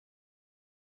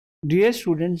Dear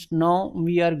students, now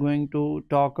we are going to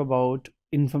talk about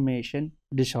information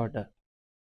disorder.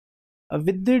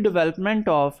 With the development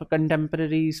of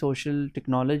contemporary social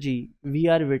technology, we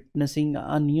are witnessing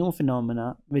a new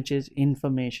phenomena which is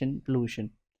information pollution.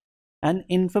 And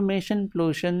information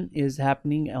pollution is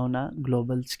happening on a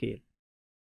global scale.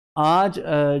 आज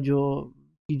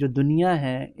जो दुनिया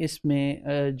है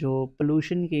इसमें जो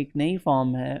pollution की एक नई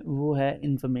form है वो है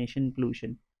इंफॉर्मेशन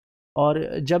पोल्यूशन। और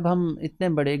जब हम इतने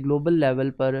बड़े ग्लोबल लेवल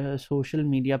पर सोशल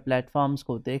मीडिया प्लेटफॉर्म्स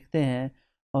को देखते हैं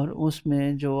और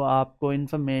उसमें जो आपको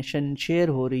इन्फॉर्मेशन शेयर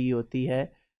हो रही होती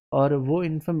है और वो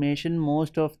information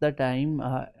most of the time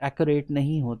accurate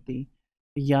नहीं होती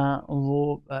या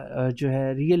वो जो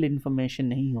है रियल इन्फॉर्मेशन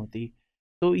नहीं होती,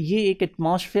 तो ये एक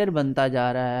एटमॉस्फेयर बनता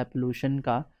जा रहा है पोल्यूशन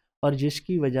का। और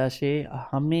जिसकी वजह से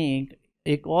हमें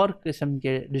एक और किस्म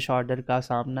के डिसऑर्डर का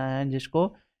सामना है जिसको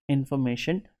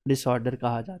इंफॉर्मेशन disorder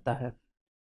कहा जाता है।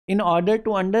 In order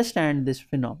to understand this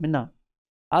phenomena,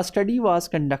 a study was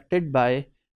conducted by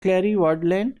Clary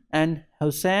Wardland and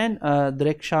Hussein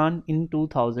Drekshan in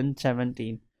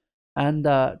 2017, and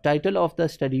the title of the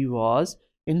study was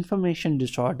Information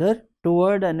Disorder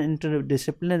Toward an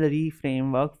Interdisciplinary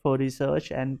Framework for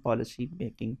Research and Policy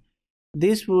Making.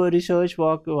 This research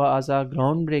work was a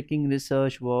groundbreaking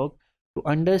research work to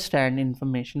understand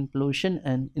information pollution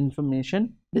and information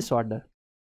disorder.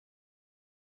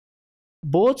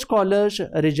 Both scholars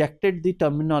rejected the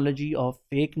terminology of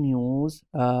fake news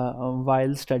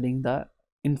while studying the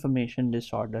information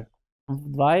disorder.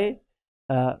 Why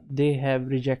they have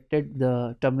rejected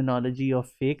the terminology of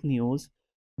fake news?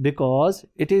 Because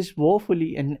it is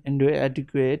woefully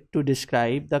inadequate to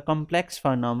describe the complex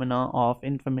phenomena of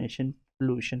information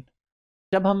pollution.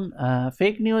 जब हम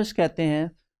fake news कहते हैं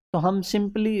तो हम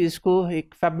simply इसको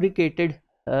एक fabricated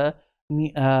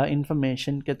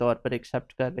information के तौर पर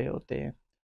एक्सेप्ट कर रहे होते हैं,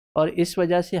 और इस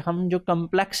वजह से हम जो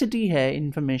कम्प्लेक्सिटी है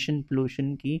इंफॉर्मेशन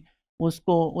पोल्यूशन की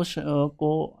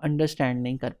उसको अंडरस्टैंड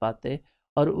नहीं कर पाते,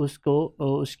 और उसको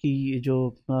उसकी जो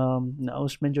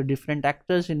उसमें जो डिफरेंट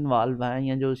एक्टर्स इन्वॉल्व हैं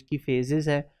या जो उसकी फेजेस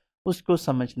है उसको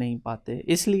समझ नहीं पाते।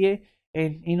 इसलिए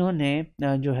इन्होंने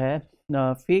जो है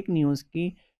फेक न्यूज़ की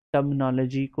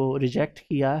टर्मिनोलॉजी को रिजेक्ट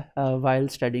किया while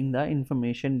studying the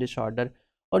information disorder.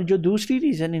 और जो दूसरी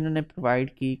रीज़न इन्होंने प्रोवाइड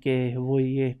की कि वो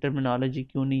ये टर्मिनोलॉजी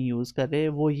क्यों नहीं यूज़ कर रहे,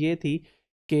 वो ये थी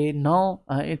कि now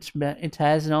it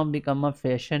has now become a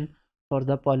fashion for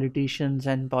the politicians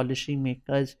and policy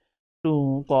makers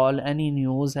to call any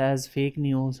news as fake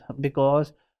news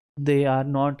because they are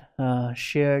not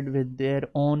shared with their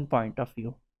own point of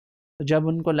view. तो जब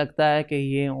उनको लगता है कि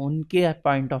ये उनके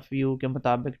point of view के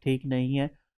मुताबिक ठीक नहीं है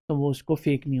तो वो उसको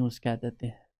फेक न्यूज़ कह देते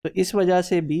हैं। तो इस वजह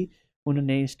से भी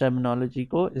उन्होंने इस टर्मिनोलॉजी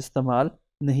को इस्तेमाल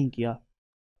नहीं किया।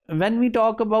 When we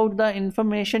talk about the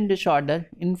information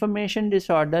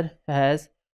disorder has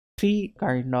three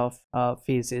kind of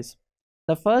phases.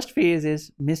 The first phase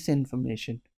is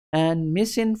misinformation, and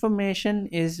misinformation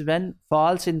is when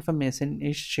false information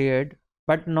is shared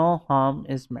but no harm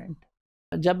is meant.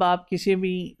 जब आप किसी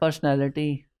भी personality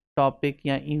topic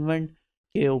या event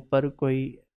के ऊपर कोई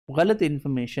गलत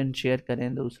information share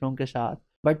करें दूसरों के साथ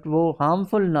बट वो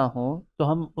हार्मफुल ना हो तो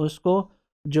हम उसको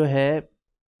जो है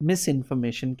मिस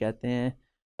इन्फॉर्मेशन कहते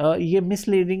हैं। ये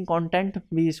मिसलीडिंग कंटेंट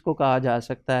भी इसको कहा जा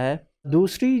सकता है।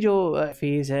 दूसरी जो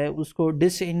फेज़ है उसको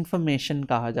डिसइंफॉर्मेशन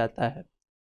कहा जाता है।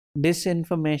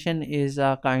 Disinformation is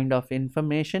a kind of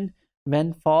information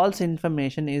when false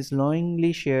information is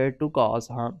knowingly share to cause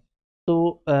harm.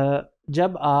 तो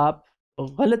जब आप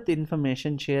गलत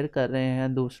इन्फॉर्मेशन शेयर कर रहे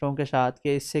हैं दूसरों के साथ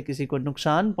कि इससे किसी को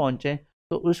नुकसान पहुंचे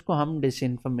तो उसको हम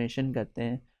डिसइंफॉर्मेशन कहते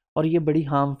हैं, और ये बड़ी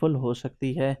हार्मफुल हो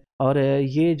सकती है, और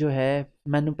ये जो है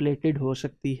मैनिपुलेटेड हो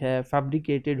सकती है,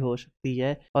 फैब्रिकेटेड हो सकती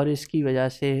है, और इसकी वजह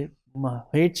से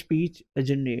हेट स्पीच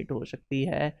जनरेट हो सकती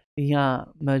है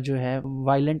या जो है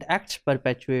वायलेंट एक्ट्स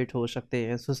परपेचुएट हो सकते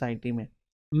हैं सोसाइटी में।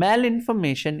 मैल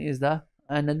information is the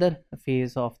another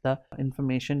phase of the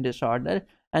information disorder,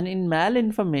 and in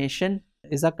malinformation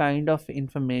is a kind of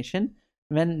information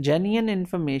when genuine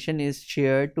information is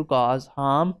shared to cause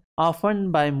harm, often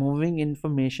by moving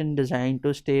information designed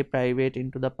to stay private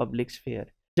into the public sphere.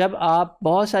 जब आप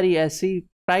बहुत सारी ऐसी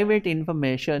private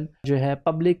information जो है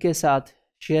public के साथ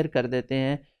share कर देते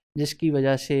हैं जिसकी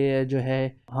वजह से जो है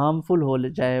हार्मफुल हो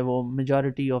जाए वो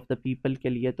मेजॉरिटी ऑफ द पीपल के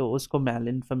लिए, तो उसको मैल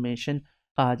इन्फॉर्मेशन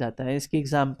कहा जाता है। इसकी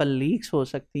एग्जांपल लीक्स हो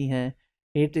सकती हैं,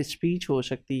 हेट स्पीच हो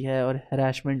सकती है और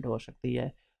हरासमेंट हो सकती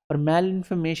है। और मेल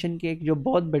इन्फॉर्मेशन की एक जो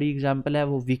बहुत बड़ी एग्जांपल है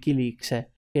वो विकी लीक्स है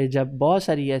कि जब बहुत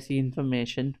सारी ऐसी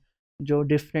इंफॉर्मेशन जो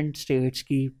डिफरेंट स्टेट्स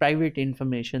की प्राइवेट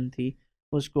इंफॉर्मेशन थी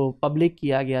उसको पब्लिक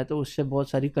किया गया तो उससे बहुत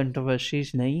सारी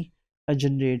कंट्रोवर्सीज नई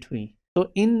जनरेट हुई।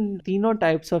 तो इन तीनों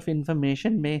टाइप्स ऑफ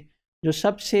इंफॉर्मेशन में जो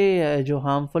सबसे जो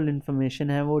हार्मफुल इंफॉर्मेशन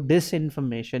है वो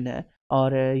डिसइंफॉर्मेशन है,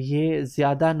 और ये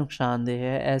ज़्यादा नुकसानदेह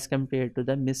है as compare to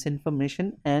the miss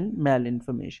information and mail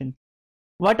information.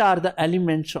 What are the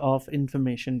elements of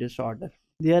information disorder?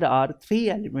 There are three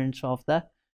elements of the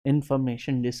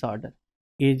information disorder: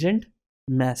 agent,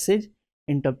 message,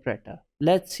 interpreter.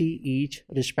 Let's see each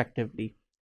respectively.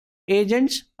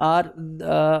 Agents are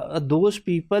those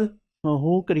people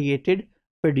who created,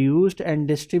 produced, and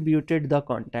distributed the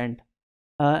content,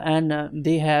 and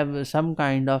they have some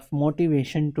kind of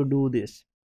motivation to do this.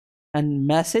 And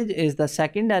message is the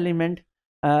second element,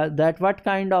 that what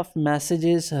kind of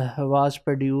messages was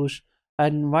produced,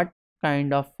 and what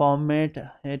kind of format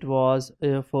it was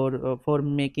for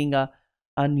making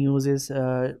a news is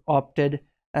opted,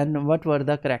 and what were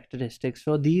the characteristics.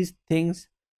 So these things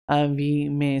we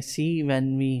may see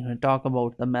when we talk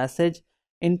about the message.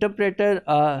 Interpreter,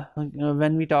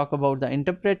 when we talk about the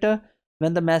interpreter,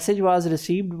 when the message was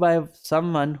received by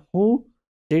someone, who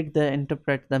did the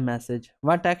interpret the message,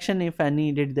 what action if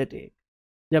any did they take.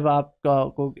 जब आपका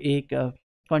को एक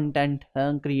content,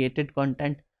 created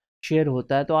content share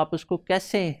होता है, तो आप उसको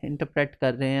कैसे इंटरप्रेट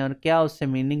कर रहे हैं और क्या उससे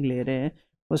मीनिंग ले रहे हैं,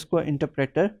 उसको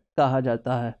इंटरप्रेटर कहा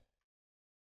जाता है.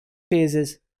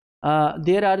 Phases.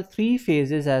 There are three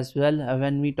phases as well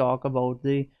when we talk about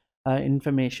the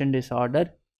information disorder: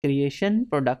 creation,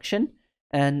 production,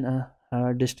 and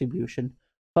distribution.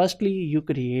 Firstly, you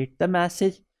create the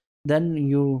message, then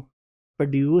you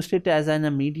produce it as a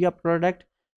media product,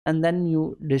 and then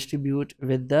you distribute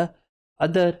with the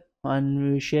other, and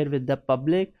you share with the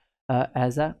public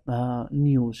as a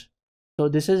news. So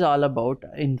this is all about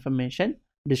information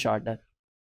disorder.